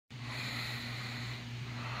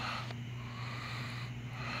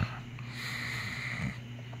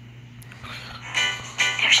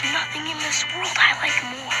nothing in this world I like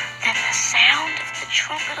more than the sound of the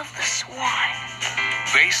trumpet of the Swan.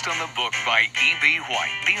 Based on the book by E.B.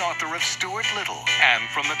 White, the author of Stuart Little, and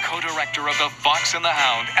from the co-director of The Fox and the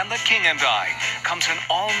Hound and The King and I, comes an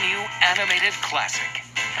all-new animated classic.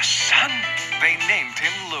 A son? They named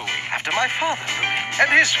him Louis. After my father, Louis. And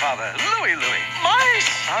his father, Louis. My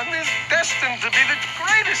son is destined to be the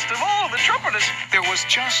greatest of all the trumpeters. There was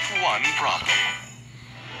just one problem.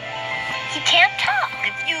 He can't talk.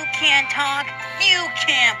 If you can't talk, you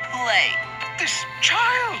can't play. This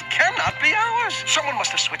child cannot be ours. Someone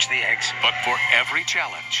must have switched the eggs. But for every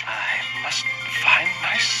challenge, I must find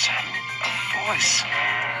my son a voice.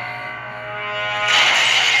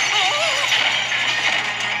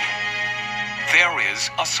 there is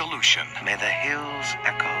a solution. May the hills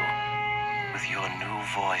echo with your new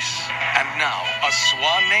voice. And now, a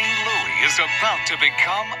swan named Louis is about to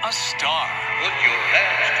become a star. Put your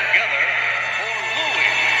hands together for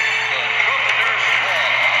Louis, the trumpeter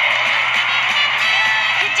swan.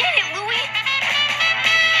 You did it, Louis!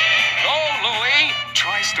 Go, Louis!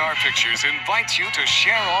 TriStar Pictures invites you to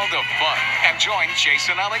share all the fun and join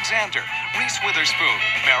Jason Alexander, Reese Witherspoon,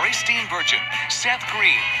 Mary Steenburgen, Seth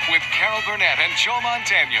Green, with Carol Burnett and Joe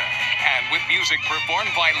Mantegna, and with music performed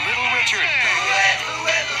by Little Richard.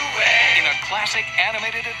 In a classic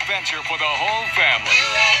animated adventure for the whole family.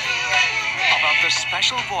 About the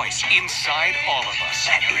special voice inside all of us.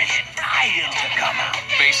 That is dying to come out.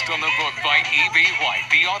 Based on the book by E.B. White,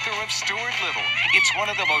 the author of Stuart Little, it's one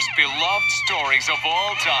of the most beloved stories of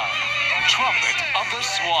all time. Trumpet of the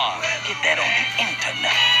Swan. Get that on the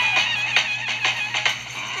internet.